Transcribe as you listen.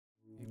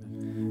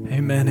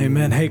Amen,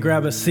 amen. Hey,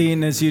 grab a seat,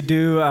 and as you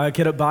do,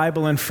 get a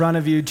Bible in front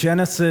of you.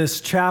 Genesis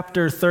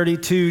chapter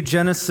 32,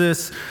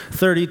 Genesis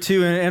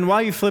 32. And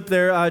while you flip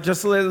there,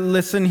 just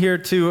listen here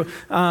to,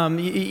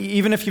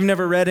 even if you've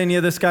never read any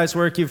of this guy's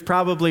work, you've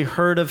probably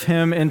heard of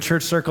him in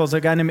church circles,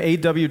 a guy named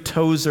A.W.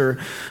 Tozer.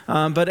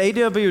 But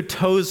A.W.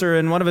 Tozer,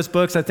 in one of his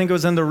books, I think it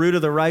was In the Root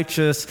of the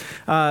Righteous,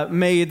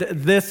 made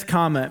this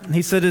comment.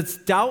 He said, "It's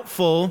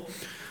doubtful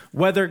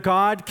whether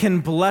God can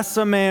bless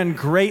a man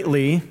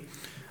greatly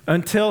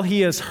until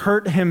he has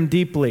hurt him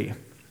deeply."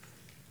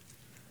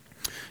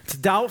 It's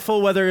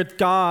doubtful whether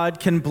God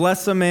can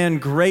bless a man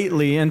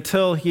greatly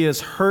until he has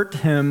hurt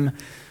him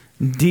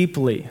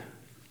deeply.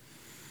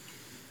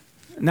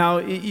 Now,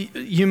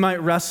 you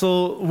might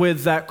wrestle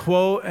with that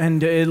quote,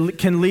 and it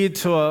can lead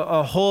to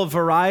a whole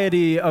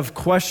variety of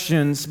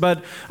questions.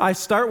 But I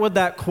start with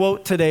that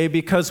quote today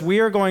because we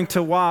are going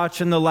to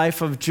watch in the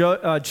life of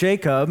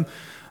Jacob.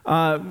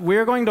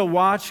 We're going to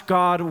watch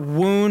God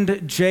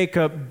wound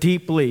Jacob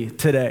deeply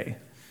today.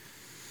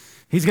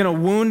 He's going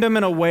to wound him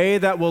in a way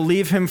that will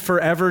leave him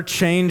forever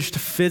changed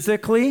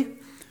physically.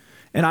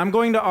 And I'm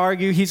going to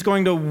argue he's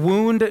going to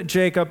wound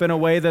Jacob in a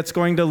way that's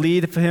going to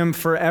leave him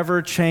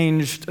forever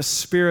changed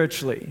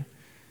spiritually.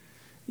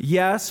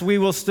 Yes, we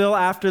will still,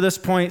 after this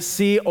point,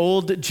 see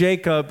old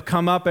Jacob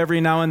come up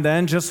every now and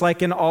then, just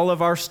like in all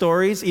of our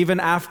stories. Even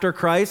after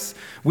Christ,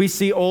 we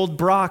see old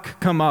Brock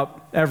come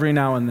up every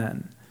now and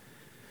then.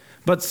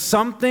 But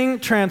something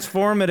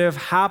transformative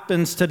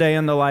happens today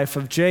in the life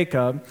of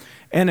Jacob,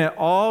 and it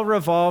all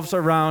revolves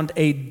around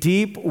a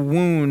deep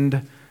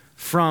wound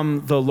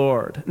from the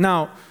Lord.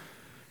 Now,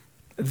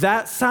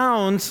 that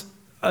sounds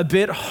a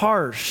bit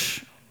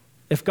harsh.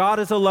 If God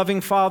is a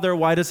loving father,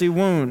 why does he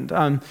wound?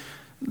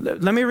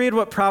 Let me read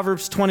what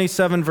Proverbs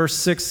 27 verse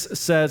 6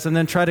 says, and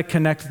then try to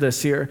connect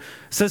this here.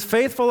 It says,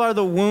 "Faithful are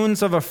the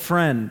wounds of a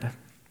friend.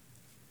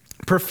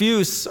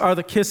 Profuse are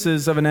the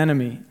kisses of an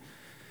enemy."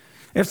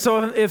 If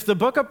the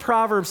book of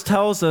Proverbs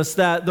tells us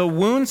that the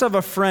wounds of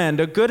a friend,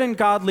 a good and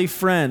godly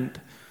friend,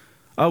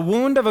 a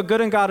wound of a good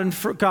and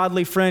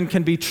godly friend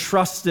can be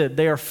trusted,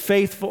 they are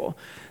faithful,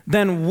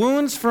 then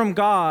wounds from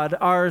God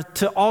are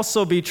to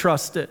also be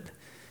trusted,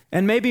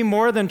 and maybe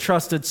more than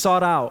trusted,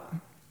 sought out,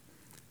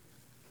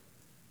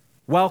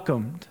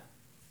 welcomed.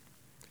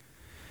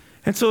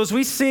 And so as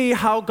we see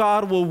how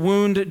God will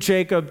wound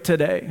Jacob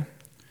today,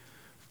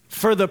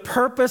 for the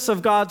purpose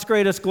of God's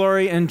greatest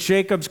glory and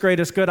Jacob's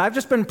greatest good, I've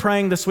just been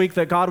praying this week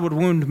that God would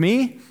wound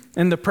me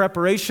in the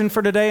preparation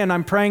for today, and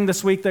I'm praying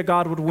this week that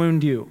God would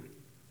wound you.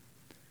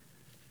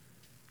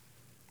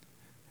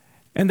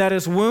 And that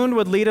his wound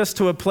would lead us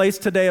to a place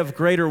today of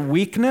greater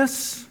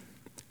weakness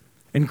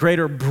and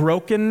greater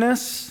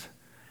brokenness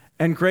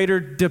and greater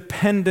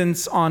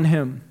dependence on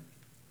him.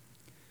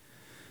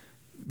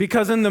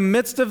 Because in the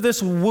midst of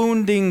this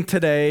wounding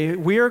today,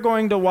 we are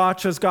going to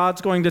watch as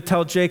God's going to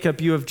tell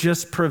Jacob, "You have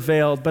just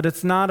prevailed," but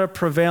it's not a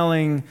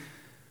prevailing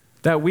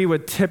that we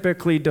would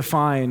typically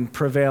define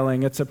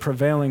prevailing. It's a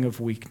prevailing of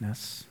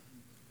weakness.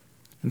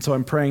 And so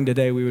I'm praying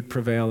today we would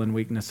prevail in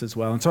weakness as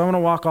well. And so I want to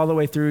walk all the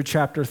way through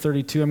chapter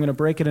 32. I'm going to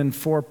break it in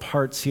 4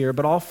 parts here,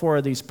 but all 4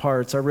 of these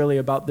parts are really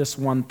about this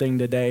one thing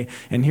today.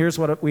 And here's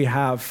what we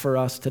have for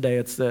us today.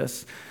 It's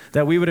this,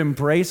 that we would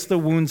embrace the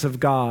wounds of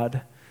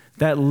God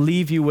that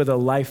leave you with a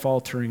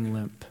life-altering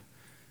limp.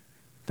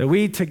 That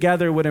we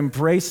together would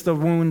embrace the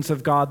wounds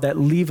of God that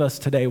leave us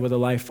today with a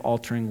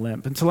life-altering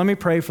limp. And so let me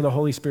pray for the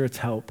Holy Spirit's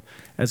help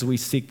as we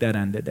seek that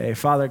end today.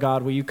 Father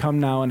God, will you come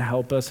now and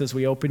help us as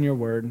we open your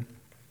word?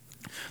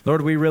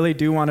 Lord, we really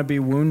do want to be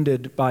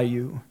wounded by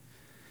you.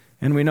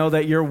 And we know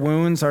that your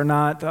wounds are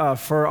not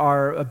for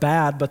our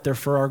bad, but they're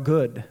for our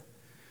good.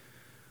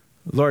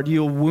 Lord,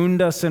 you'll wound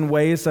us in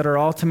ways that are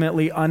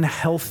ultimately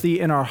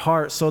unhealthy in our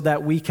heart so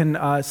that we can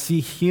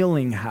see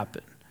healing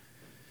happen.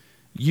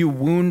 You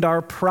wound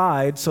our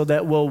pride so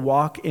that we'll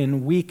walk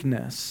in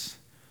weakness.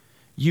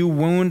 You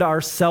wound our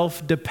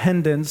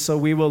self-dependence so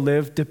we will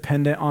live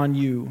dependent on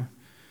you.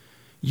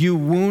 You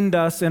wound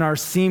us in our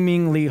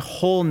seemingly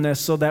wholeness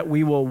so that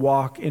we will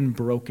walk in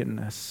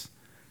brokenness.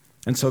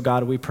 And so,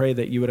 God, we pray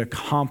that you would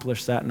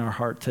accomplish that in our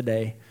heart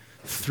today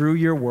through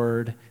your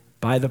word,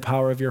 by the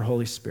power of your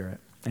Holy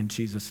Spirit. In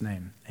Jesus'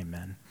 name,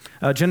 amen.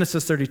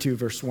 Genesis 32,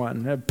 verse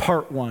 1,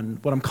 part 1,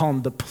 what I'm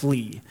calling the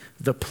plea,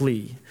 the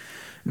plea.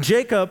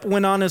 Jacob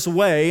went on his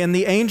way, and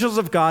the angels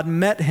of God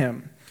met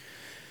him.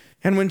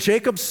 And when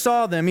Jacob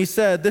saw them, he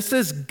said, "This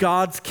is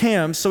God's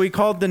camp." So he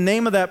called the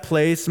name of that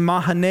place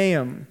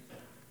Mahanaim.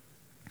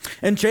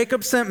 And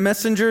Jacob sent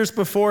messengers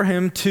before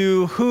him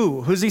to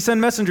who? Who's he send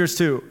messengers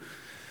to?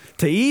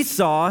 To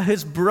Esau,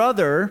 his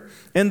brother,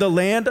 in the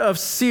land of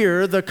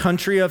Seir, the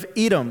country of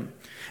Edom,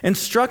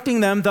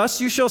 instructing them,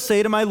 "Thus you shall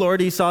say to my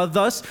lord Esau,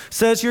 thus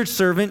says your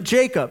servant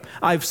Jacob,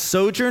 I've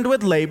sojourned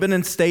with Laban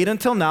and stayed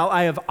until now.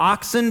 I have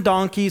oxen,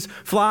 donkeys,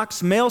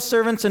 flocks, male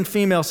servants and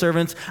female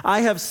servants.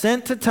 I have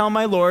sent to tell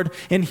my lord,"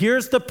 and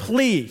here's the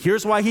plea.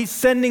 Here's why he's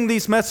sending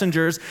these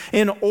messengers,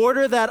 "in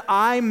order that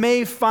I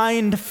may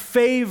find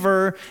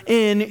favor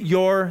in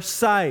your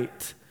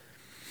sight."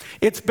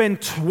 It's been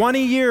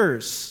 20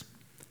 years.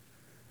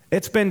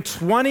 It's been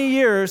 20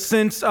 years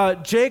since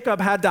Jacob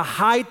had to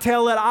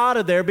hightail it out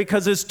of there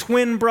because his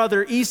twin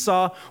brother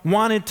Esau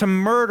wanted to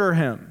murder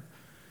him.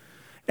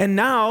 And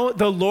now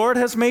the Lord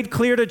has made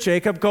clear to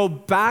Jacob, go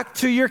back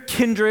to your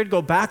kindred,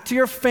 go back to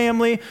your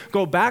family,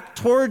 go back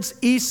towards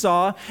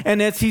Esau.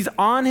 And as he's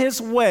on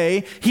his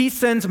way, he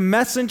sends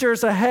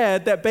messengers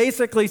ahead that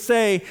basically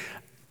say,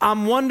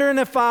 I'm wondering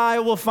if I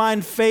will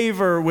find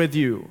favor with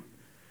you.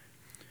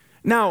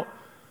 Now,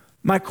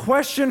 my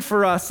question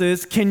for us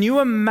is, can you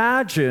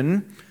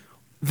imagine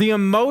the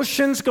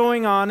emotions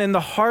going on in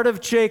the heart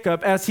of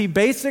Jacob as he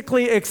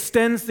basically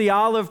extends the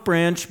olive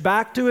branch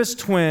back to his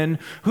twin,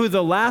 who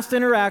the last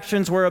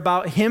interactions were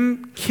about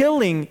him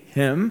killing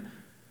him?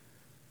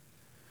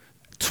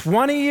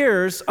 20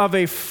 years of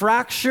a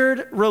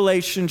fractured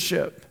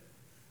relationship.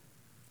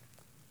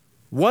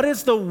 What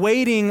is the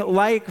waiting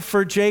like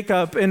for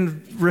Jacob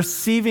in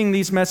receiving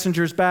these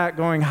messengers back,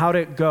 going, how'd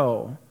it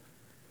go?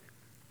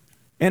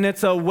 And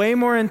it's a way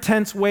more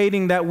intense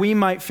waiting that we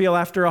might feel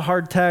after a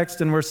hard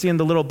text and we're seeing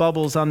the little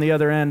bubbles on the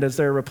other end as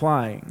they're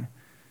replying.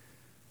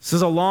 This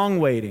is a long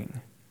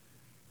waiting.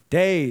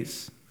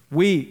 Days,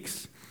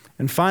 weeks.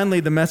 And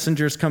finally the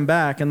messengers come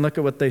back, and look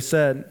at what they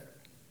said.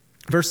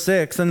 Verse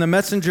 6, and the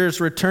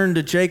messengers returned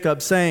to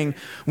Jacob saying,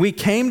 we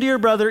came to your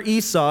brother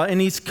Esau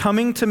and he's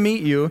coming to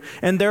meet you,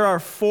 and there are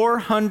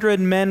 400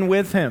 men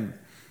with him.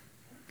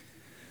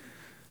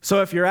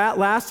 So if your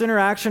last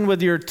interaction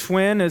with your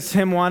twin is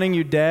him wanting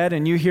you dead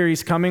and you hear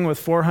he's coming with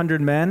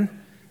 400 men,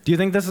 do you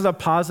think this is a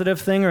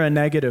positive thing or a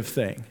negative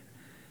thing?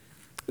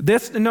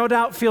 This, no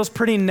doubt, feels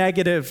pretty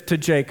negative to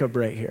Jacob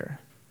right here.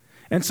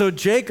 And so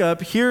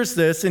Jacob hears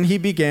this and he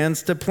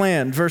begins to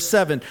plan. Verse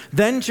 7,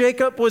 then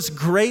Jacob was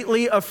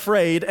greatly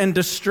afraid and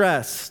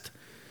distressed.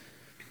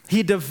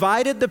 He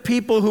divided the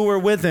people who were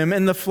with him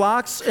and the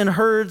flocks and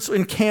herds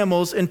and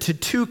camels into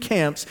two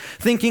camps,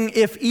 thinking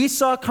if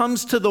Esau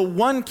comes to the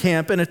one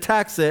camp and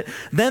attacks it,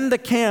 then the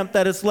camp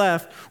that is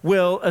left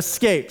will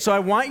escape. So I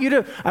want you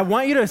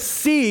to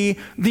see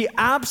the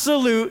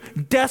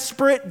absolute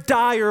desperate,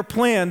 dire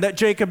plan that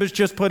Jacob has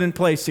just put in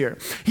place here.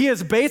 He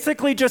has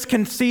basically just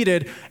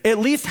conceded at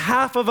least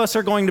half of us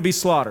are going to be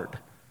slaughtered.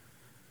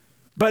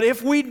 But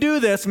if we do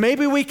this,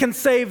 maybe we can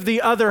save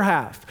the other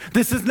half.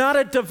 This is not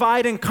a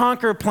divide and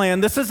conquer plan.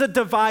 This is a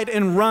divide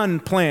and run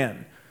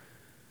plan.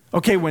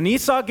 Okay, when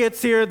Esau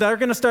gets here, they're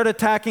going to start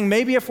attacking.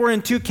 Maybe if we're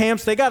in two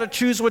camps, they got to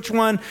choose which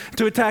one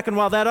to attack. And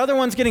while that other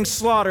one's getting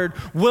slaughtered,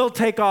 we'll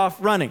take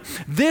off running.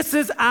 This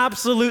is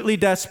absolutely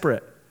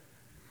desperate.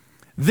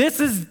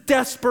 This is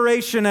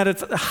desperation at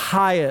its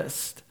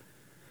highest.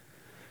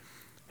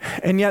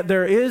 And yet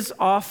there is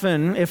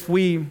often, if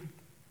we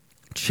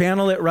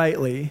channel it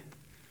rightly,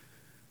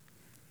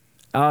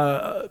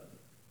 a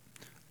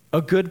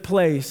good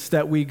place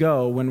that we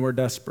go when we're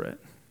desperate.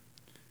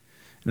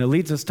 And it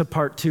leads us to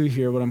part 2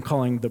 here, what I'm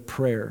calling the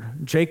prayer.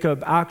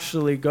 Jacob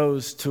actually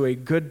goes to a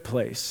good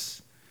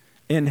place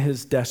in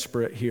his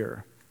desperate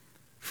here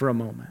for a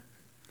moment.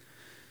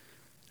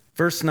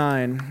 Verse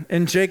 9,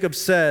 and Jacob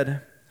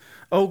said,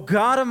 O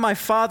God of my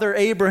father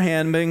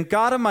Abraham and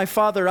God of my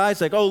father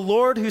Isaac, O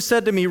Lord, who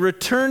said to me,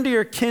 return to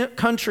your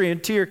country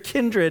and to your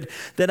kindred,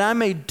 that I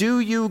may do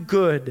you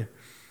good.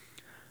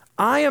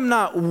 I am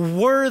not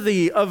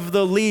worthy of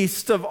the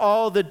least of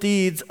all the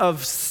deeds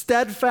of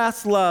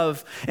steadfast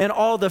love and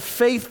all the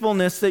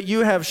faithfulness that you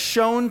have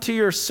shown to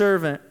your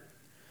servant.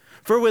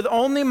 For with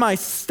only my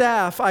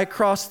staff I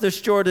crossed this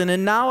Jordan,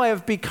 and now I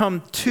have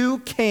become two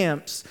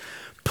camps.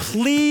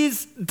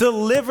 Please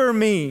deliver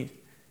me.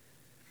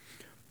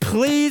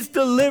 Please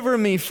deliver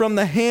me from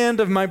the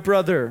hand of my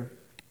brother,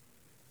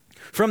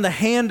 from the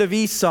hand of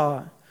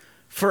Esau,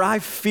 for I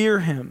fear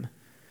him,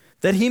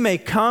 that he may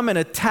come and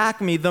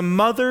attack me, the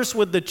mothers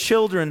with the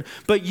children.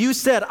 But you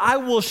said, I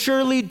will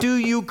surely do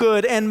you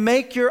good and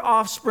make your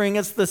offspring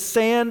as the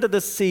sand of the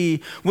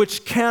sea,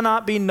 which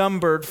cannot be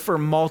numbered for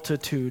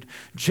multitude.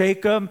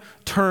 Jacob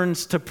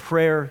turns to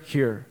prayer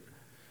here.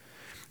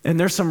 And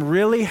there's some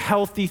really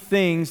healthy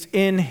things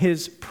in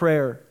his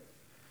prayer.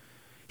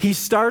 He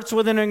starts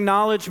with an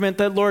acknowledgement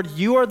that, Lord,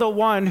 you are the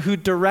one who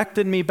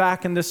directed me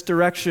back in this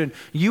direction.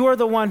 You are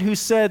the one who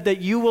said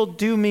that you will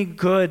do me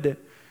good.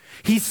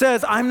 He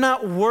says, I'm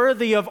not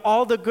worthy of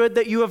all the good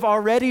that you have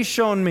already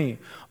shown me,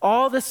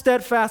 all the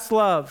steadfast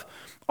love,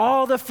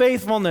 all the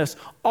faithfulness,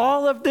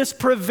 all of this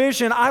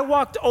provision. I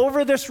walked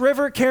over this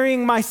river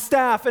carrying my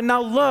staff, and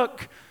now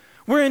look,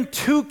 we're in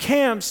two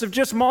camps of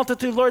just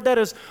multitude. Lord, that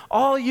is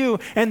all you.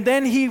 And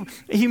then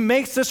he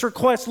makes this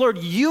request, Lord,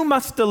 you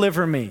must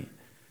deliver me.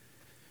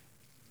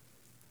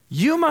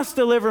 You must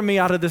deliver me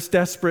out of this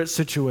desperate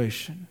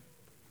situation.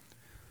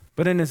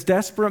 But in his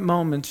desperate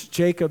moments,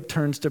 Jacob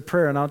turns to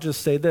prayer. And I'll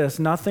just say this,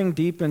 nothing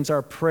deepens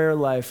our prayer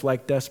life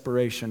like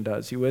desperation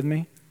does. You with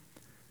me?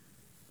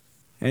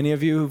 Any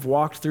of you who've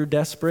walked through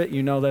desperate,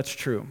 you know that's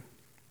true.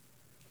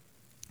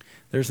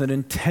 There's an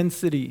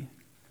intensity.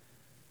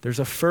 There's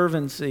a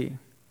fervency.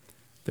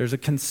 There's a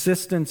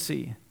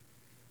consistency.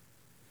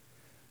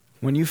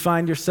 When you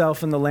find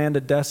yourself in the land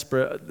of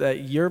desperate,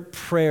 that your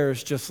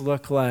prayers just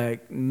look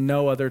like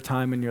no other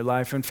time in your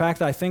life. In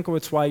fact, I think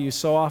it's why you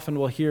so often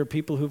will hear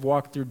people who've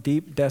walked through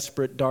deep,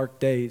 desperate, dark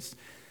days.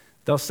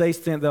 They'll say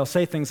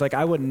things like,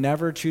 I would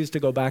never choose to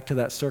go back to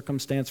that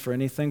circumstance for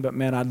anything, but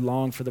man, I'd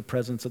long for the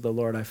presence of the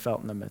Lord I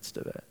felt in the midst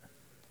of it.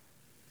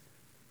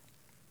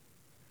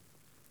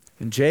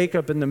 And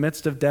Jacob, in the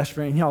midst of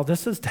desperate, y'all,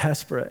 this is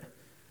desperate.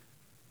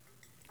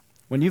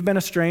 When you've been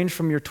estranged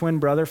from your twin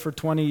brother for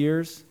 20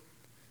 years,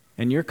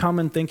 and you're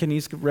coming thinking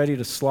he's ready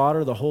to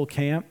slaughter the whole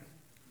camp,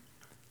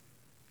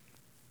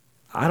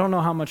 I don't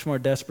know how much more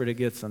desperate it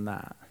gets than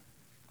that.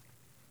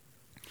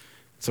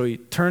 So he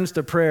turns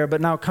to prayer, but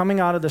now coming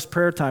out of this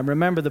prayer time,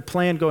 remember the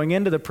plan going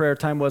into the prayer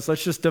time was,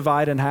 let's just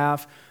divide in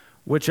half.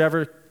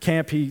 Whichever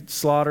camp he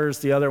slaughters,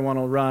 the other one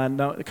will run.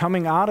 Now,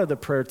 coming out of the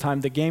prayer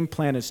time, the game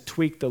plan is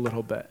tweaked a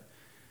little bit.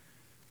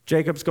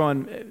 Jacob's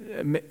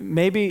going,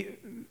 maybe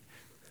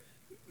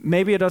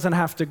it doesn't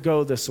have to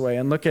go this way.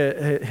 And look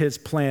at his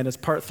plan. It's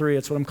part 3.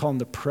 It's what I'm calling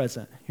the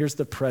present. Here's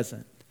the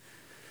present.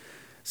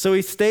 So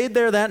he stayed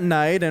there that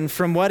night, and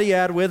from what he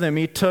had with him,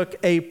 he took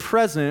a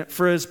present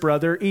for his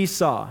brother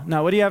Esau.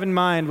 Now, what do you have in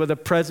mind with a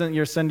present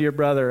you're sending to your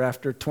brother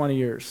after 20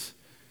 years?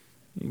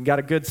 You got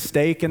a good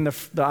steak in the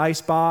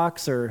ice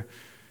box, or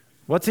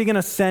what's he going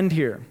to send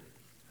here?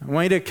 I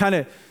want you to kind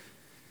of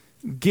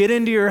get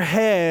into your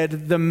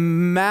head the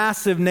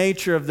massive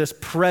nature of this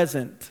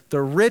present,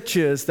 the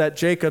riches that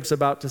Jacob's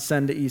about to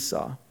send to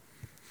Esau.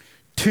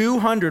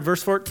 200,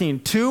 verse 14,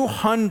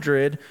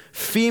 200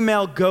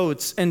 female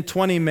goats and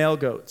 20 male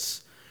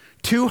goats,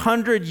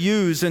 200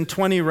 ewes and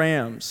 20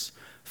 rams,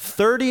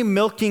 30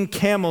 milking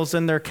camels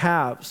and their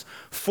calves,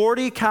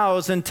 40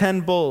 cows and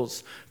 10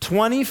 bulls,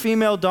 20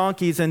 female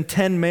donkeys and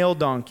 10 male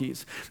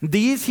donkeys.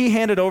 These he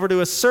handed over to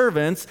his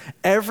servants.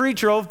 Every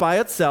drove by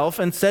itself,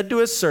 and said to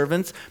his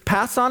servants,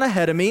 pass on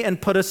ahead of me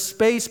and put a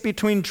space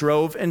between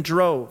drove and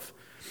drove.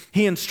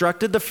 He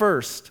instructed the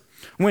first,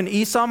 when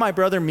Esau, my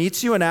brother,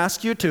 meets you and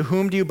asks you, to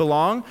whom do you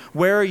belong?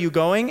 Where are you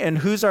going? And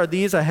whose are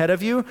these ahead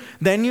of you?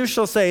 Then you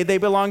shall say, they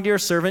belong to your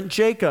servant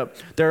Jacob.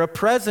 They're a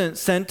present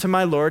sent to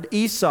my lord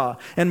Esau.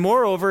 And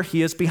moreover,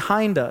 he is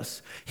behind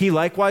us. He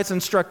likewise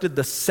instructed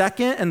the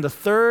second and the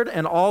third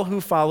and all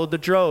who followed the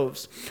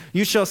droves.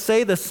 You shall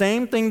say the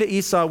same thing to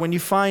Esau when you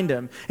find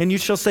him. And you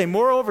shall say,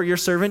 moreover, your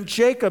servant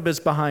Jacob is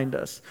behind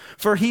us.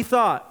 For he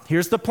thought,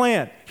 here's the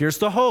plan, here's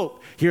the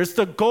hope, here's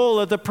the goal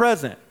of the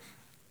present.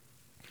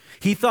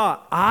 He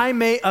thought, I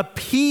may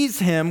appease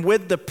him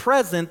with the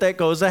present that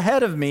goes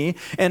ahead of me,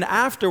 and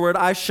afterward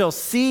I shall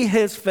see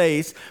his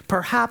face.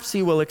 Perhaps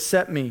he will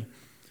accept me.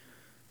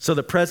 So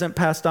the present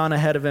passed on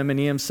ahead of him, and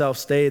he himself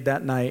stayed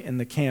that night in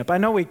the camp. I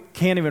know we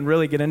can't even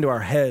really get into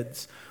our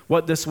heads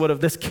what this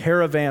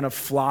caravan of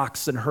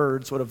flocks and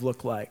herds would have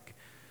looked like.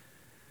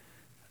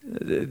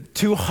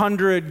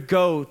 200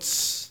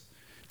 goats,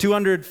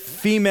 200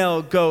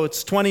 female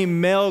goats, 20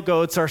 male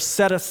goats are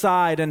set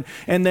aside, and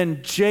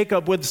then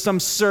Jacob with some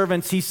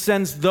servants, he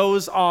sends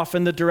those off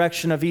in the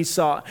direction of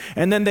Esau.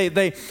 And then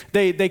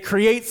they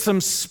create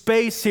some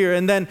space here,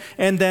 and then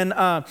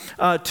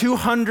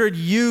 200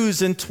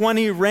 ewes and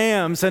 20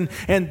 rams, and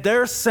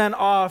they're sent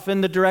off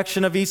in the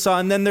direction of Esau.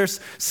 And then there's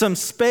some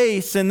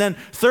space, and then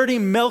 30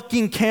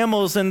 milking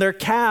camels and their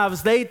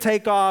calves, they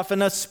take off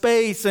in a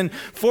space, and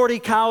 40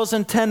 cows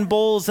and 10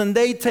 bulls, and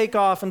they take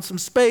off in some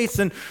space,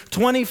 and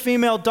 20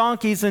 female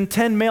donkeys and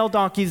 10 male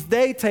donkeys,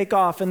 they take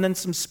off and then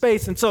some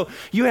space. And so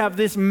you have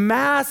this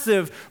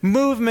massive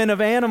movement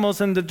of animals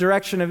in the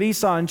direction of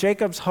Esau, and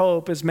Jacob's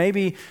hope is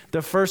maybe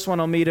the first one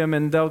will meet him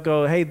and they'll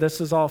go, hey,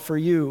 this is all for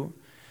you.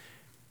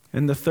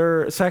 And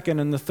the second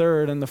and the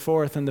third and the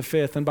fourth and the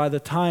fifth. And by the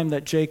time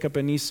that Jacob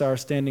and Esau are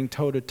standing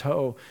toe to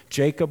toe,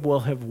 Jacob will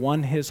have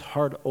won his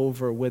heart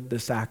over with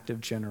this act of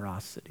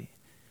generosity.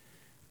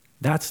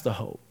 That's the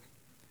hope.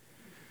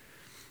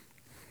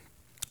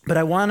 But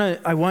I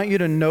want you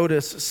to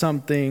notice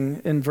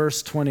something in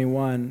verse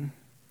 21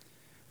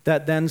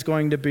 that then's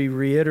going to be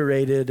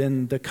reiterated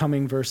in the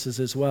coming verses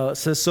as well. It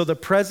says, so the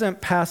present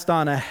passed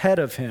on ahead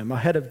of him,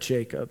 ahead of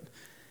Jacob,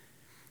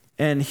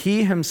 and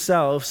he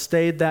himself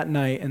stayed that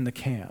night in the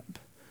camp.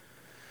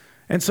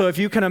 And so if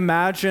you can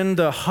imagine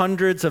the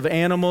hundreds of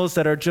animals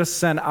that are just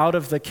sent out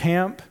of the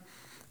camp,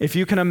 if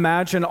you can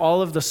imagine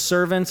all of the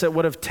servants it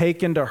would have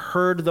taken to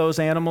herd those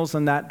animals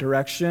in that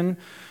direction,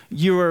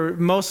 you are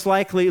most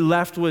likely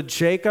left with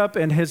Jacob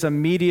and his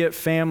immediate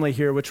family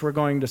here, which we're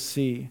going to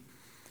see.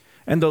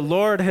 And the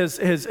Lord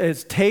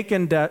has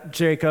taken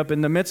Jacob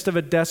in the midst of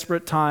a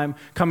desperate time,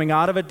 coming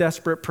out of a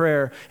desperate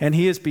prayer, and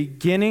he is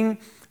beginning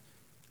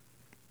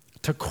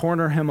to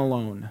corner him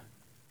alone.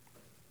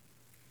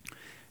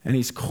 And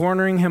he's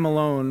cornering him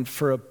alone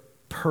for a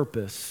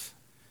purpose,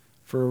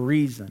 for a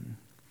reason.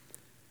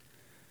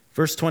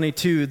 Verse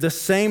 22, the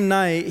same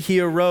night he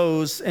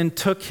arose and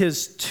took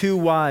his 2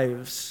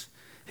 wives,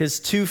 his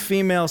 2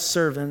 female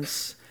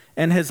servants,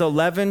 and his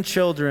 11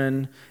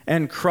 children,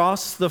 and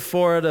crossed the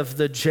ford of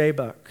the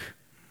Jabbok.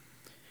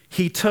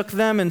 He took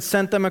them and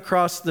sent them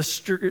across the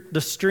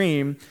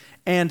stream,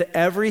 and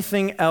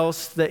everything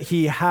else that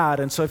he had.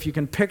 And so if you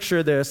can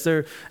picture this,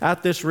 they're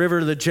at this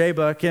river, the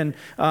Jabbok, and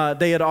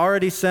they had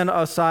already sent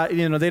aside,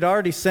 they'd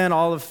already sent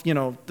all of,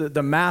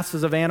 the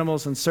masses of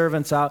animals and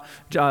servants out.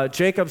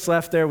 Jacob's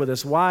left there with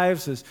his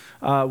wives,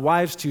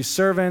 2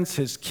 servants,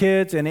 his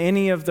kids, and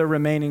any of the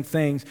remaining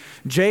things.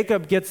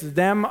 Jacob gets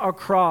them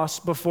across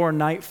before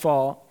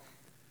nightfall.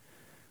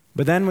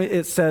 But then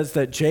it says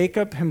that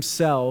Jacob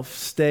himself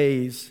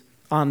stays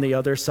on the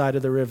other side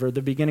of the river,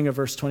 the beginning of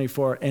verse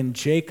 24, and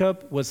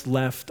Jacob was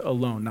left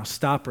alone. Now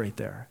stop right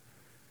there,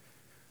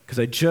 because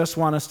I just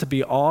want us to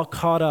be all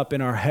caught up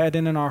in our head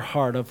and in our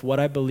heart of what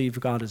I believe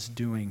God is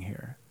doing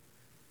here.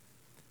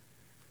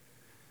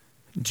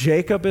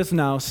 Jacob is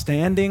now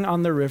standing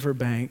on the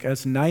riverbank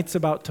as night's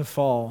about to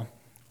fall,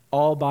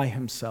 all by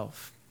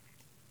himself.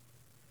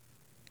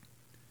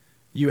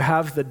 You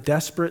have the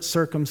desperate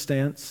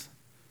circumstance.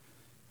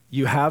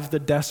 You have the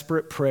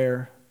desperate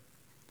prayer.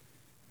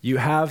 You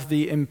have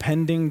the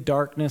impending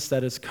darkness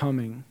that is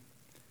coming.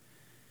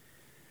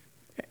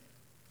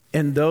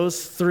 And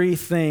those 3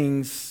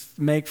 things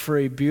make for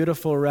a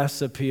beautiful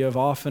recipe of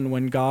often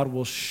when God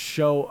will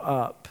show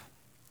up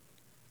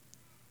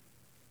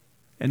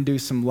and do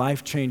some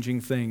life-changing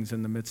things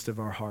in the midst of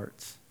our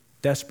hearts.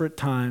 Desperate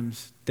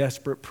times,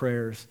 desperate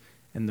prayers,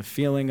 and the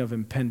feeling of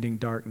impending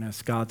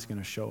darkness, God's going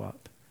to show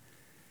up.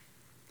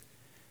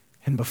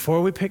 And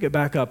before we pick it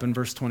back up in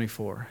verse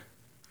 24,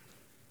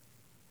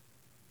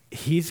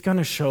 he's going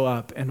to show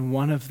up in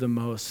one of the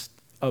most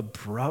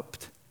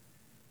abrupt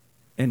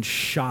and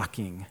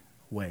shocking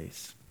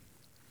ways.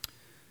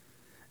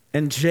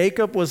 And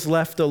Jacob was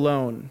left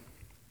alone,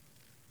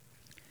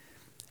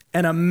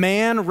 and a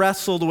man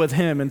wrestled with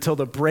him until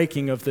the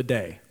breaking of the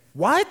day.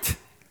 What?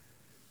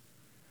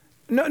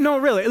 No,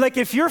 really. Like,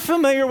 if you're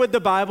familiar with the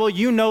Bible,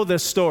 you know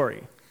this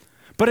story.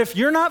 But if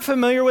you're not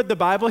familiar with the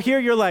Bible here,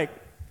 you're like,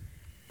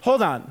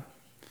 hold on.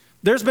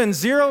 There's been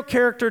 0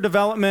 character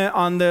development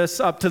on this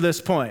up to this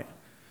point.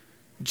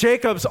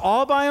 Jacob's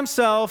all by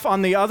himself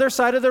on the other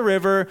side of the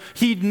river.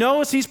 He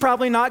knows he's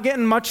probably not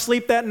getting much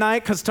sleep that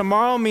night because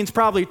tomorrow means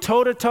probably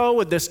toe-to-toe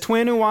with this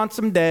twin who wants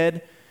him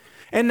dead.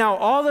 And now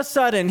all of a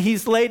sudden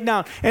he's laid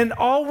down. And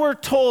all we're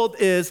told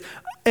is,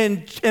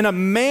 and a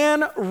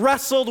man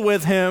wrestled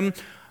with him.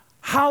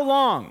 How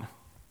long?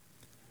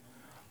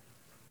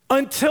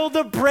 Until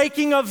the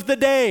breaking of the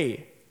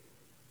day.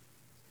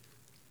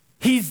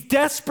 He's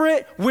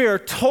desperate. We're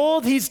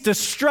told he's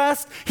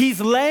distressed.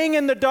 He's laying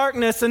in the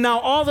darkness, and now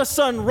all of a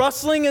sudden,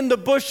 rustling in the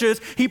bushes,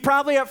 he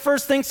probably at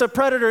first thinks a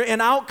predator, and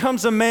out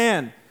comes a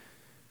man.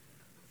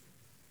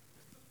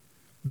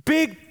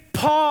 Big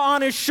paw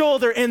on his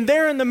shoulder, and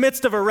they're in the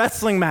midst of a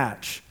wrestling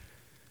match.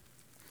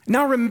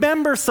 Now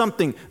remember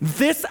something.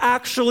 This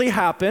actually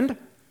happened,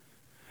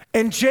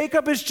 and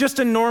Jacob is just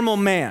a normal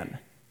man.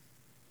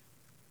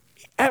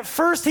 At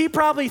first, he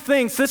probably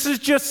thinks this is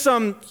just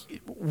some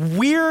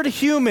weird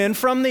human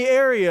from the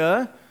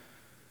area.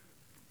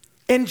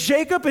 And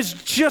Jacob is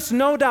just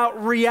no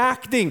doubt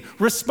reacting,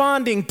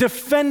 responding,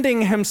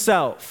 defending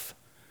himself.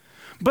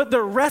 But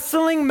the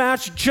wrestling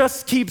match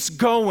just keeps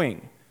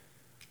going.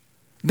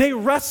 They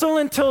wrestle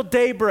until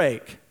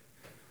daybreak.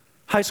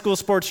 High school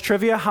sports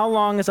trivia, how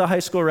long is a high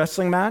school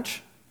wrestling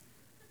match?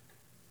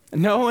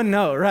 No one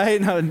knows, right?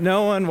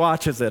 No one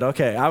watches it.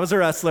 Okay, I was a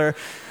wrestler.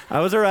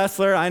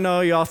 I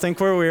know y'all think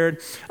we're weird.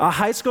 A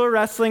high school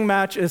wrestling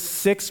match is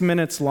 6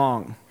 minutes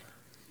long.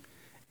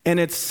 And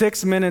it's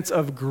 6 minutes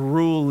of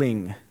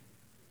grueling.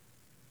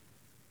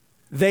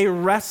 They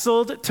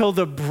wrestled till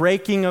the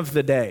breaking of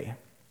the day.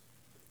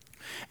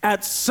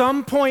 At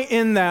some point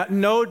in that,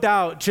 no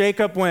doubt,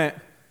 Jacob went,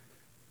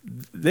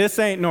 this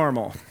ain't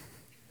normal.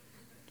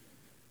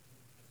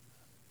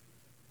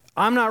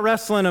 I'm not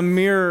wrestling a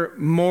mere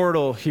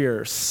mortal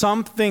here.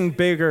 Something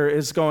bigger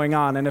is going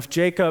on. And if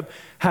Jacob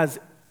has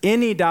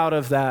any doubt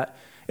of that,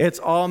 it's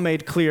all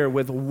made clear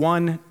with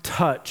one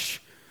touch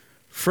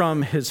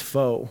from his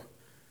foe.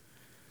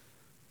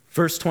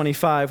 Verse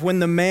 25, when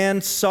the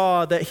man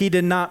saw that he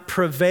did not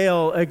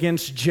prevail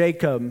against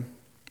Jacob,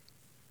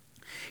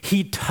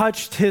 he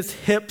touched his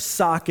hip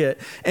socket,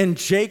 and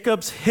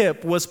Jacob's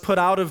hip was put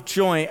out of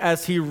joint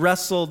as he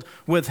wrestled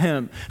with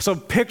him. So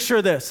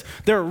picture this.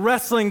 They're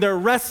wrestling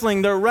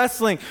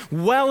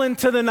well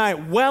into the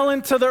night, well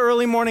into the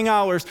early morning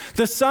hours.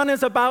 The sun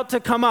is about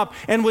to come up,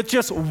 and with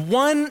just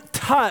one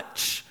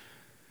touch,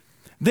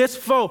 this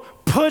foe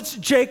puts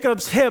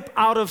Jacob's hip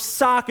out of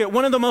socket,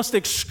 one of the most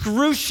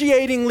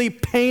excruciatingly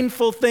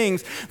painful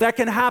things that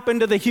can happen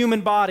to the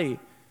human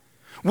body.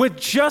 With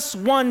just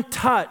one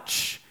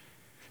touch,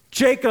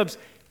 Jacob's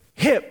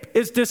hip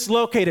is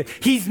dislocated.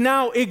 He's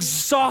now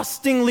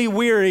exhaustingly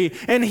weary,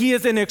 and he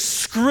is in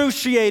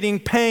excruciating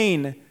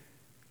pain.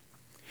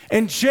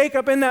 And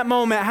Jacob in that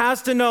moment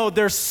has to know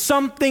there's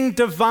something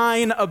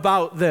divine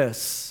about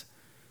this.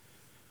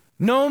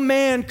 No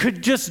man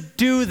could just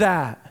do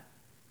that.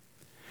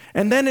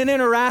 And then an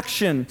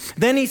interaction.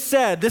 Then he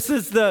said, this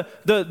is the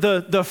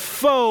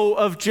foe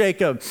of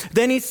Jacob.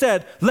 Then he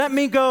said, let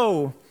me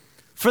go,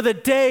 for the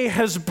day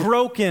has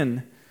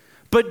broken.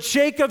 But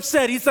Jacob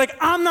said, he's like,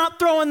 I'm not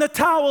throwing the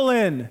towel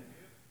in.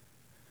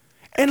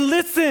 And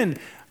listen,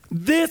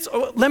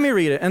 let me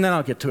read it and then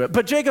I'll get to it.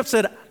 But Jacob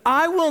said,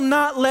 I will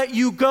not let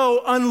you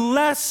go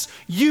unless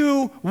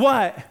you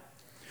what?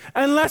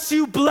 Unless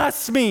you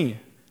bless me.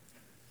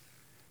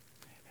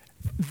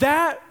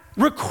 That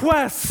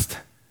request,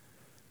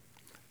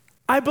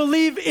 I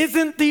believe,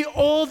 isn't the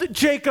old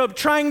Jacob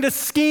trying to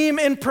scheme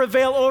and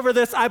prevail over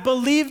this. I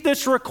believe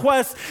this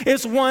request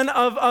is one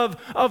of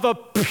a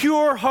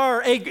pure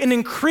heart, an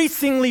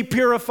increasingly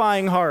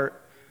purifying heart.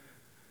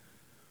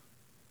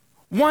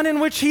 One in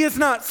which he is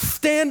not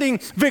standing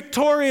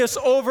victorious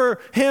over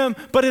him,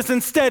 but is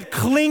instead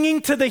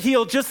clinging to the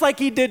heel, just like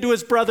he did to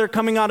his brother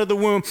coming out of the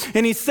womb.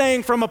 And he's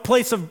saying from a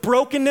place of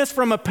brokenness,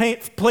 from a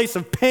place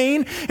of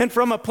pain, and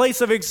from a place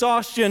of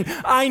exhaustion,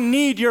 I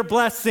need your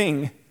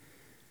blessing.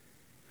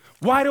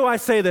 Why do I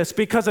say this?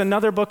 Because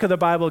another book of the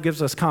Bible gives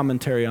us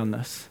commentary on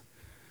this.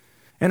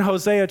 In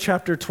Hosea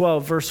chapter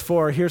 12, verse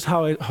 4, here's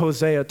how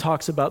Hosea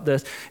talks about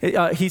this.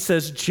 He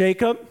says,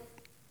 Jacob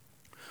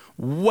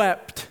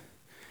wept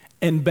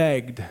and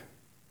begged.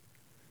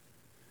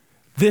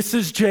 This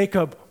is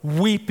Jacob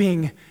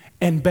weeping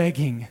and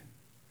begging.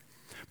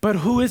 But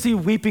who is he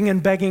weeping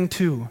and begging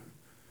to?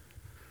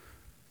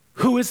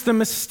 Who is the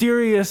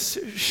mysterious,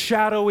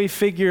 shadowy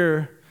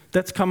figure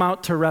that's come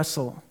out to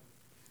wrestle?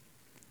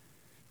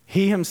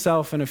 He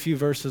himself, in a few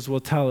verses, will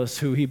tell us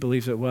who he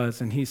believes it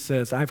was. And he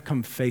says, I've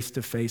come face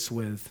to face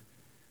with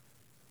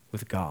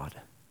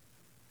God.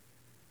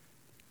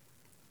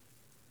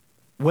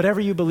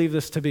 Whatever you believe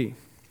this to be,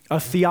 a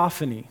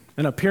theophany,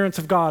 an appearance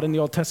of God in the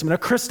Old Testament,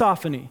 a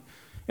Christophany,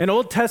 an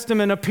Old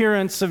Testament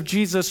appearance of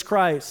Jesus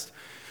Christ.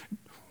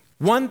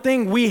 One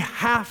thing we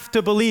have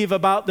to believe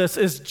about this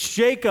is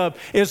Jacob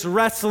is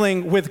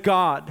wrestling with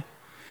God.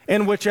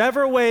 In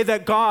whichever way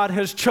that God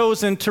has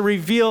chosen to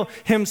reveal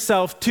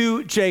himself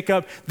to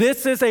Jacob,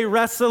 this is a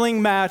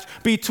wrestling match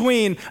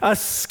between a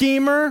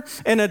schemer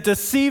and a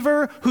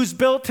deceiver who's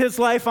built his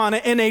life on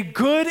it, and a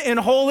good and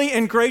holy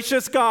and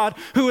gracious God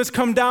who has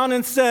come down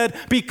and said,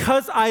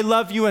 because I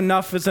love you,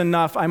 enough is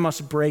enough. I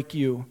must break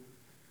you.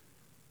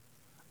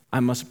 I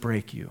must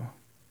break you.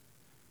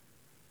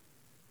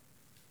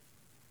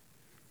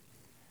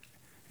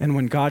 And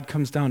when God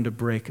comes down to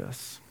break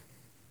us,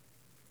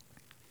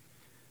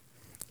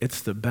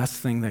 it's the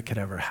best thing that could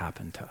ever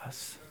happen to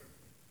us.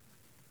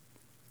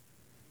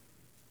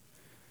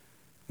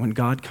 When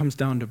God comes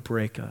down to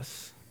break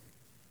us,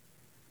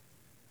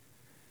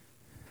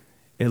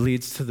 it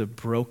leads to the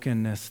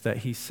brokenness that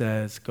he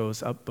says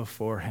goes up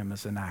before him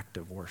as an act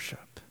of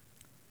worship.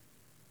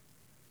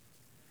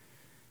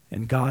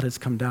 And God has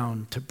come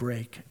down to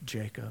break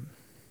Jacob.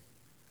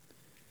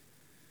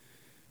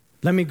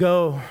 Let me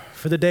go,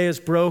 for the day is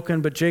broken.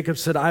 But Jacob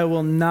said, I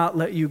will not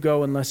let you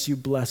go unless you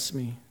bless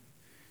me.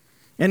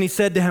 And he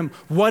said to him,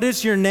 what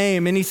is your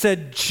name? And he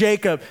said,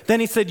 Jacob. Then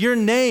he said, your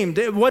name,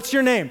 what's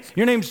your name?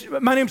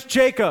 My name's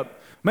Jacob.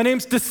 My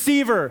name's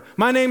deceiver.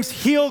 My name's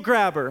heel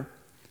grabber.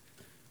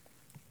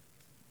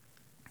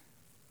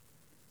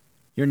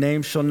 Your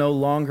name shall no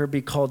longer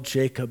be called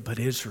Jacob, but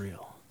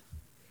Israel.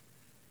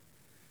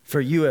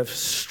 For you have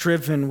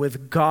striven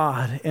with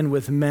God and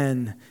with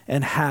men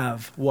and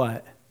have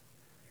what?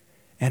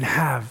 And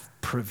have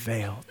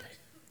prevailed.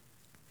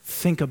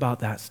 Think about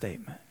that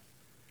statement.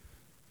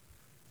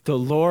 The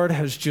Lord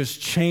has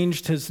just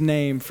changed his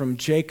name from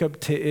Jacob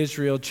to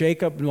Israel.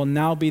 Jacob will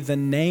now be the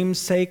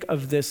namesake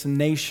of this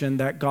nation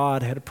that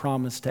God had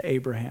promised to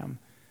Abraham.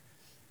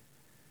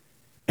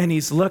 And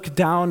he's looked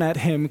down at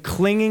him,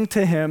 clinging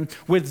to him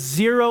with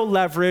zero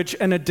leverage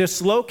and a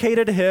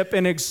dislocated hip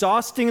and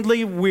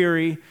exhaustingly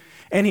weary.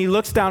 And he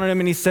looks down at him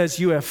and he says,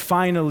 you have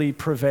finally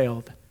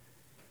prevailed.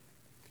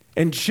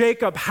 And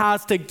Jacob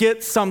has to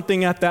get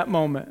something at that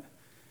moment.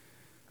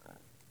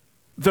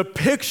 The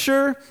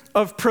picture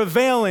of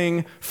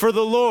prevailing for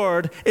the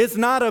Lord is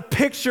not a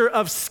picture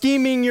of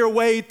scheming your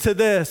way to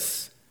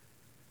this.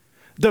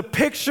 The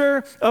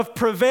picture of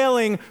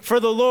prevailing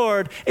for the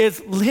Lord is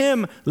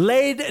him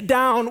laid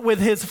down with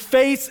his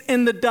face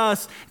in the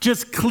dust,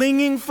 just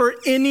clinging for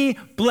any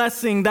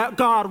blessing that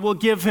God will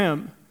give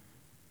him.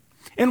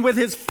 And with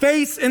his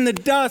face in the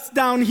dust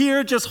down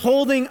here, just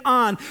holding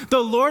on,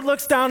 the Lord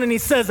looks down and he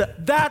says,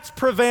 that's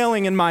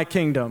prevailing in my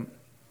kingdom.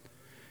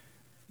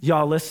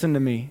 Y'all, listen to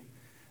me.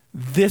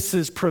 This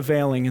is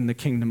prevailing in the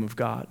kingdom of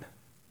God.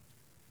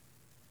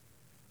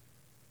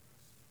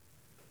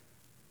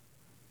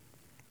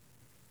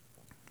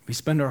 We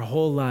spend our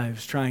whole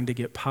lives trying to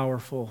get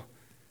powerful,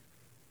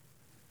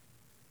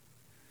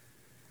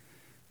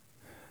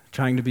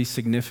 trying to be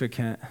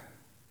significant,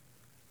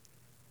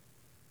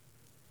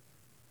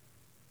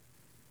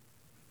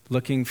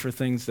 looking for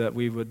things that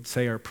we would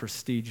say are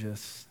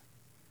prestigious.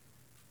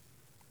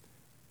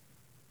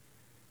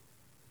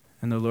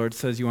 And the Lord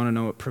says, you want to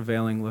know what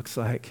prevailing looks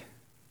like?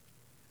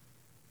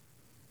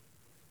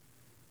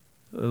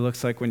 It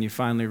looks like when you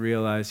finally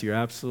realize you're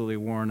absolutely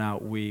worn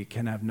out, weak,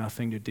 and have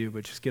nothing to do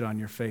but just get on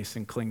your face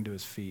and cling to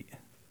his feet.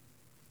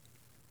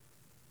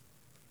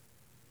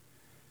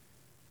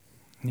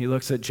 And he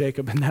looks at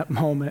Jacob in that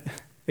moment,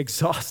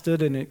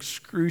 exhausted and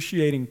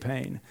excruciating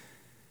pain.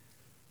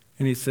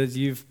 And he says,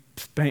 you've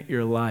spent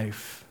your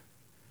life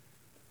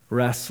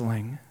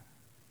wrestling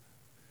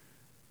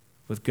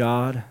with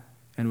God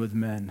and with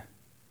men.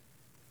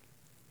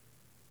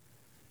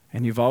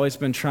 And you've always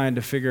been trying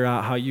to figure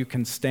out how you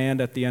can stand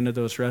at the end of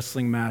those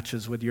wrestling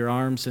matches with your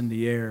arms in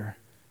the air,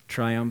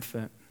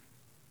 triumphant.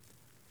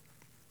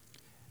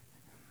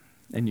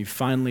 And you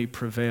finally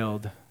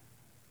prevailed,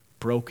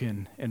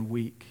 broken and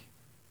weak,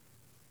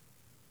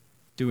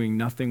 doing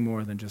nothing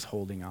more than just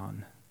holding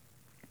on.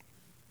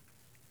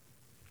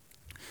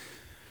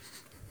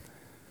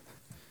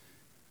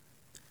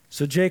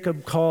 So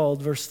Jacob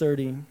called, verse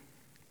 30.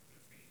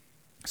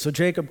 So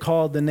Jacob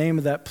called the name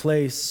of that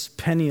place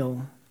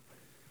Peniel.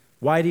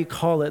 Why do you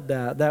call it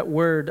that? That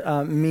word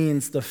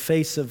means the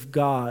face of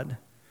God.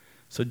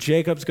 So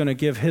Jacob's going to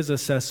give his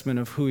assessment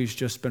of who he's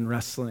just been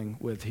wrestling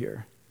with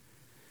here.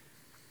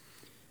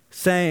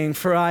 Saying,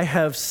 for I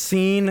have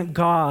seen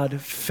God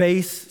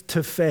face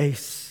to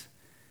face,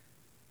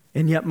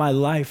 and yet my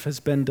life has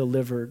been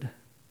delivered.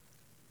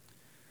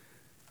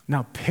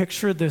 Now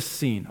picture this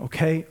scene,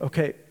 okay?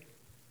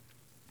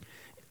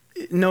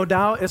 No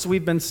doubt as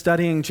we've been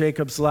studying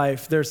Jacob's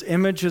life, there's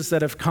images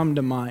that have come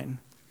to mind.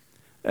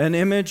 An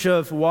image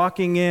of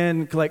walking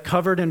in like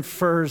covered in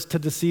furs to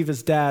deceive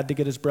his dad to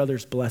get his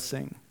brother's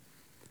blessing.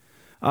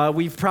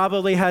 We've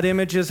probably had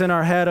images in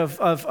our head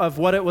of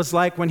what it was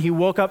like when he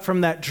woke up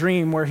from that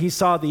dream where he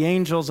saw the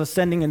angels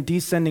ascending and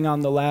descending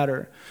on the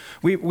ladder.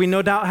 We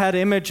no doubt had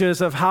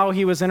images of how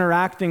he was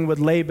interacting with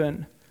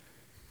Laban.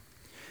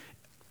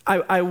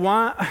 I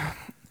want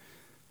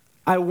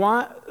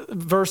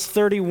verse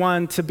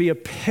 31 to be a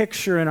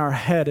picture in our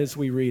head as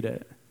we read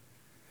it,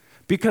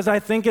 because I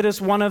think it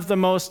is one of the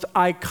most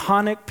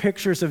iconic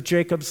pictures of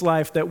Jacob's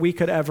life that we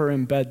could ever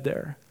embed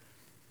there.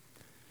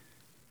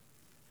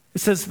 It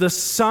says, the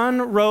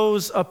sun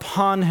rose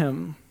upon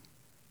him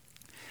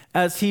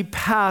as he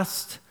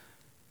passed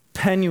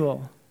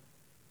Peniel,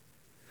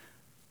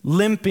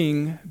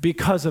 limping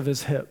because of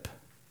his hip.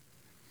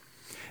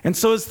 And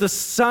so as the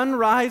sun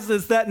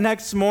rises that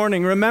next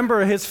morning,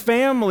 remember his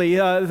family,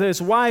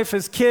 his wife,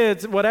 his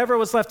kids, whatever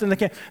was left in the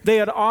camp, they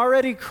had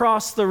already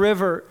crossed the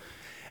river.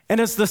 And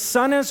as the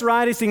sun is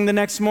rising the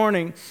next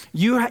morning,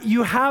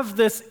 you have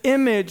this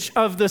image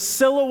of the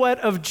silhouette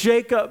of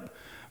Jacob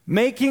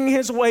making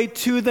his way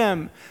to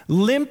them,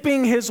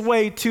 limping his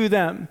way to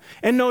them.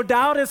 And no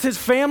doubt as his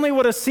family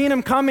would have seen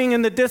him coming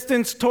in the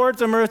distance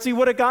towards him, or as he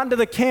would have gotten to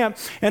the camp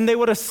and they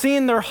would have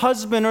seen their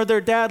husband or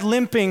their dad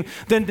limping,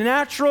 the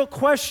natural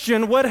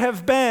question would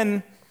have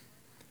been,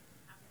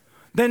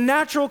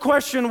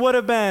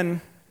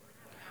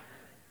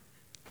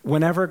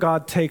 whenever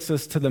God takes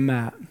us to the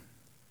mat,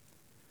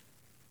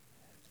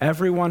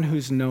 everyone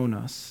who's known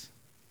us,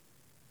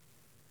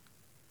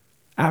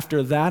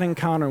 after that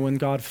encounter when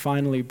God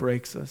finally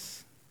breaks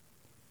us,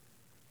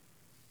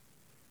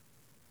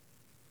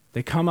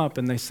 they come up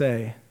and they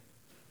say,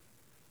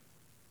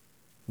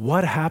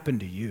 what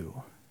happened to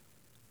you?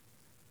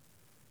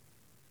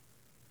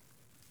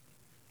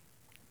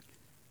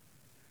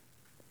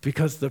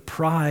 Because the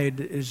pride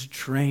is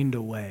drained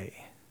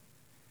away.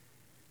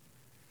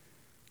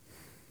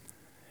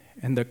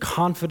 And the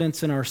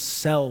confidence in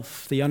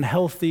ourself, the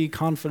unhealthy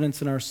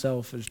confidence in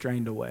ourself is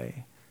drained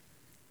away.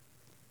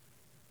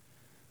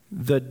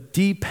 The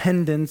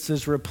dependence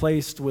is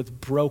replaced with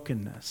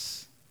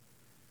brokenness.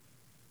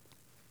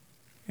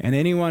 And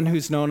anyone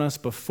who's known us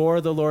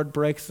before the Lord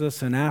breaks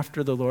us and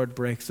after the Lord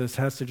breaks us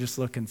has to just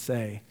look and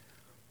say,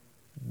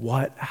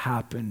 what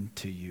happened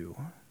to you?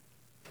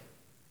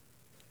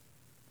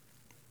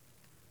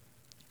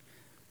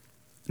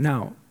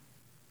 Now,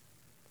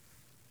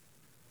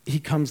 he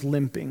comes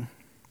limping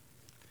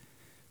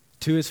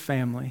to his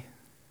family.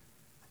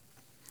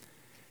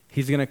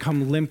 He's going to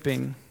come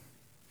limping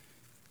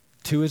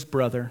to his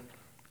brother.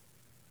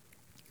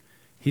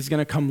 He's going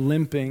to come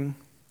limping,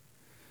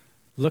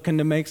 looking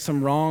to make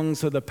some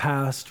wrongs of the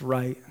past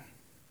right.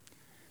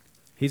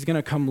 He's going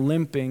to come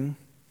limping,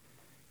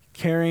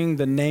 carrying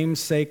the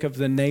namesake of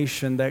the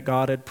nation that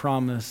God had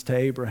promised to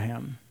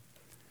Abraham.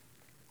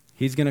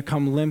 He's going to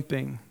come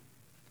limping,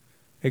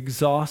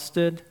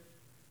 exhausted,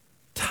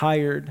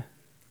 tired,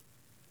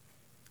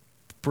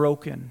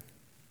 broken,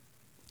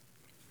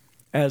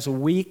 as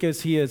weak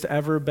as he has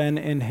ever been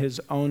in his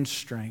own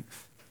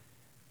strength,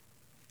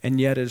 and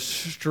yet as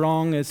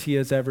strong as he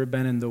has ever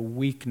been in the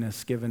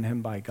weakness given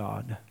him by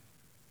God.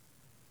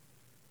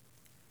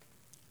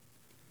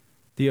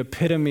 The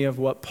epitome of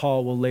what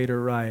Paul will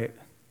later write,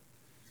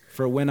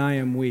 for when I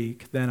am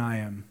weak, then I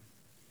am.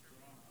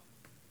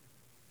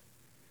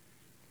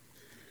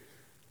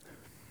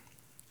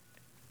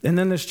 And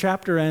then this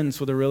chapter ends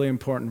with a really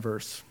important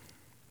verse.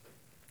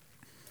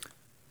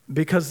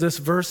 Because this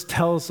verse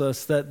tells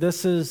us that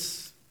this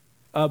is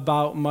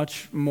about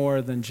much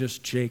more than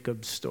just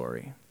Jacob's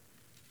story.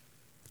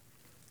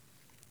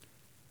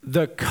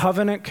 The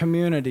covenant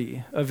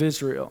community of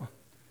Israel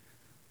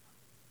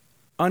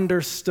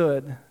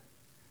understood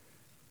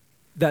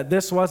that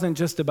this wasn't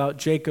just about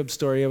Jacob's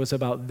story, it was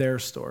about their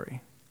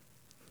story.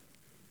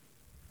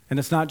 And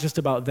it's not just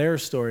about their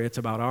story, it's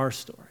about our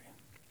story.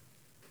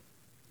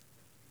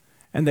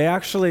 And they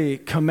actually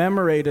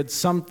commemorated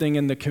something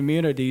in the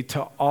community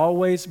to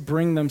always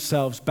bring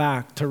themselves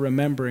back to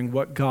remembering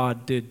what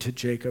God did to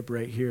Jacob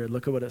right here.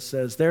 Look at what it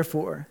says.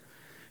 Therefore,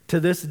 to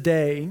this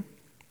day,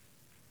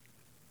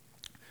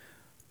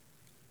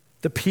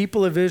 the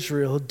people of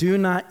Israel do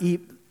not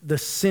eat the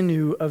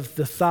sinew of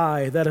the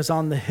thigh that is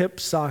on the hip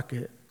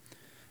socket,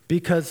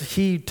 because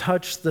he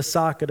touched the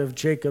socket of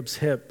Jacob's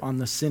hip on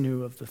the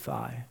sinew of the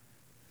thigh.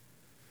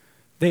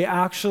 They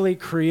actually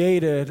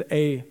created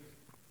a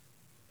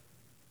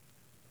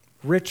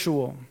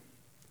ritual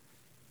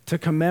to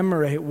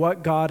commemorate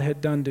what God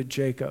had done to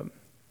Jacob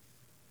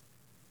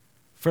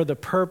for the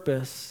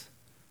purpose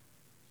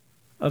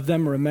of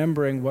them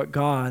remembering what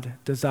God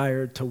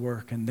desired to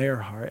work in their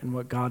heart and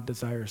what God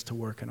desires to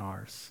work in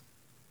ours.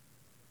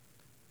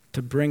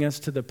 To bring us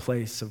to the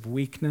place of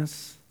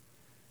weakness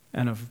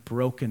and of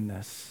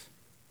brokenness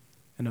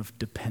and of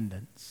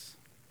dependence.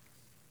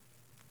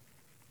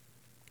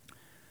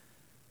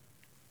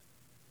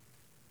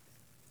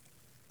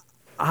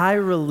 I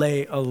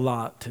relate a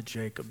lot to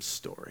Jacob's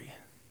story.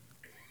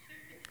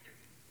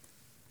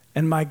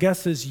 And my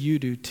guess is you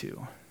do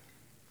too.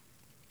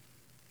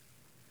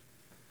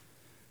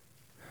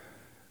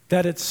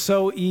 That it's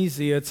so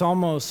easy, it's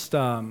almost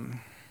by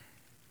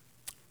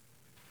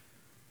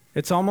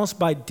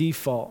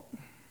default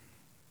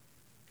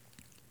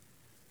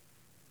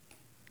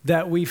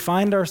that we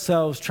find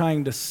ourselves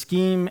trying to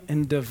scheme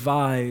and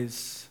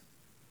devise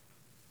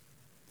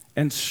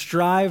and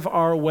strive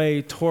our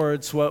way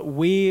towards what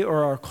we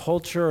or our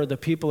culture or the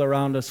people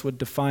around us would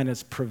define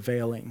as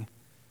prevailing.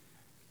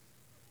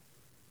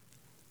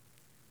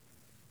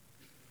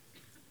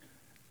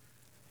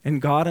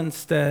 And God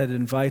instead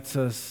invites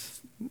us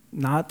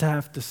not to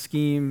have to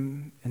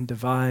scheme and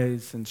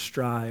devise and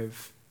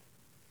strive.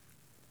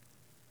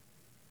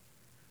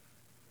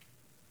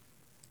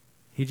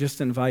 He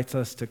just invites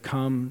us to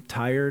come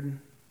tired,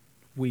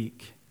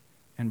 weak,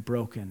 and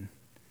broken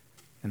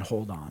and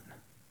hold on.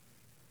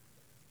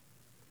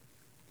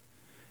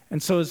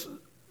 And so as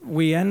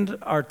we end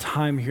our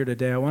time here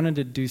today, I wanted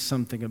to do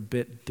something a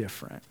bit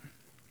different.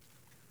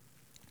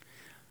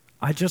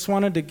 I just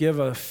wanted to give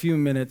a few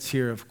minutes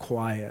here of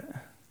quiet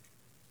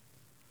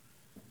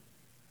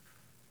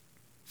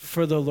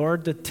for the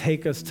Lord to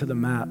take us to the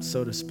mat,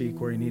 so to speak,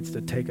 where he needs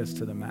to take us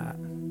to the mat.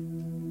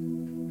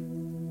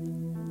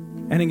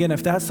 And again,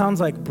 if that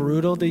sounds like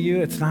brutal to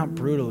you, it's not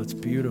brutal, it's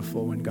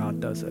beautiful when God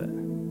does it.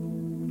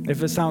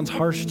 If it sounds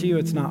harsh to you,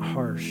 it's not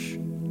harsh.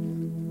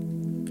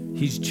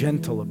 He's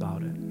gentle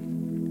about it.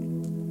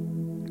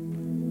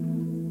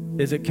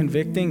 Is it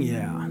convicting?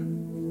 Yeah.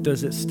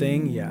 Does it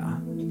sting? Yeah.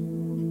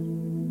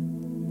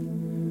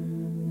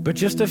 But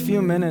just a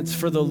few minutes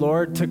for the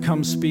Lord to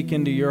come speak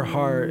into your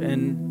heart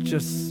and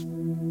just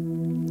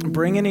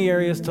bring any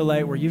areas to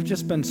light where you've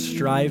just been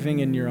striving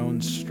in your own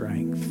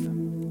strength.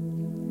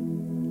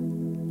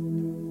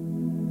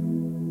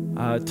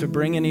 To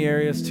bring any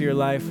areas to your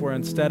life where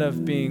instead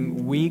of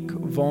being weak,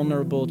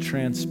 vulnerable,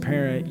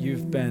 transparent,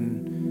 you've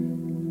been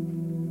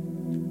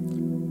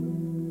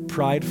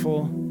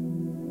prideful,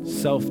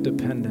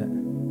 self-dependent,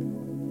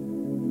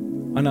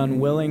 and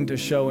unwilling to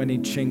show any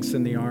chinks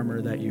in the armor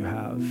that you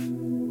have.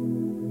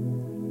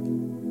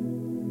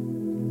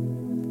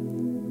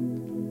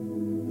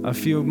 A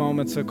few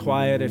moments of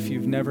quiet if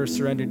you've never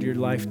surrendered your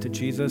life to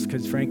Jesus,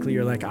 because frankly,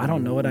 you're like, I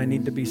don't know what I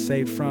need to be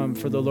saved from,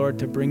 for the Lord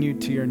to bring you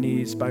to your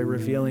knees by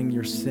revealing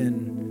your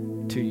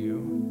sin to you.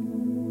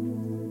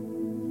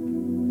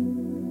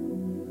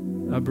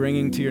 A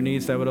bringing to your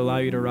knees that would allow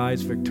you to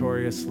rise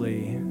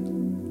victoriously,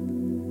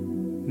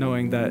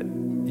 knowing that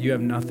you have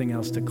nothing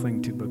else to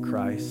cling to but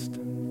Christ. I've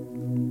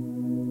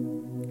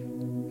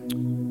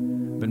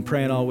been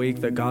praying all week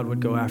that God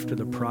would go after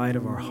the pride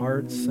of our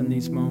hearts in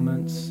these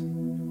moments,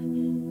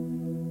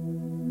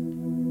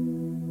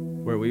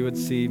 where we would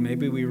see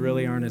maybe we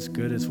really aren't as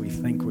good as we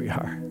think we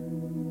are.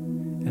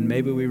 And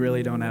maybe we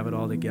really don't have it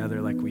all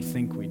together like we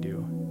think we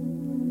do.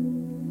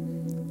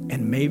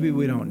 And maybe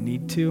we don't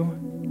need to.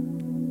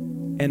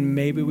 And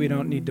maybe we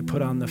don't need to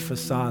put on the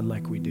facade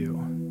like we do.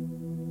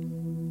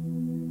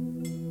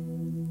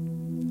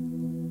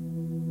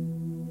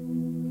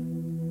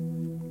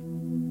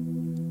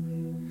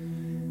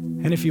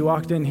 And if you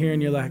walked in here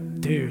and you're like,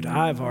 dude,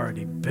 I've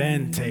already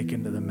been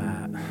taken to the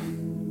mat.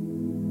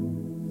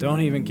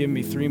 Don't even give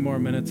me 3 more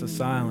minutes of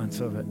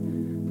silence of it.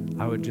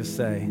 I would just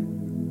say,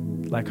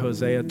 like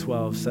Hosea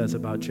 12 says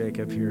about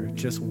Jacob here,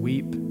 just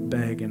weep,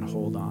 beg, and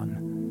hold on.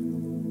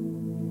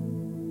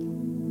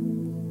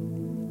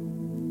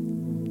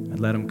 And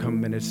let him come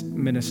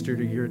minister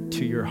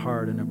to your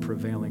heart in a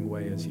prevailing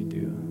way as you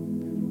do.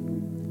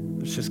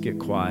 Let's just get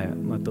quiet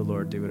and let the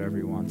Lord do whatever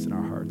he wants in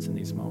our hearts in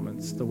these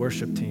moments. The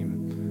worship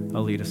team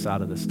will lead us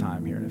out of this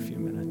time here in a few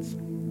minutes.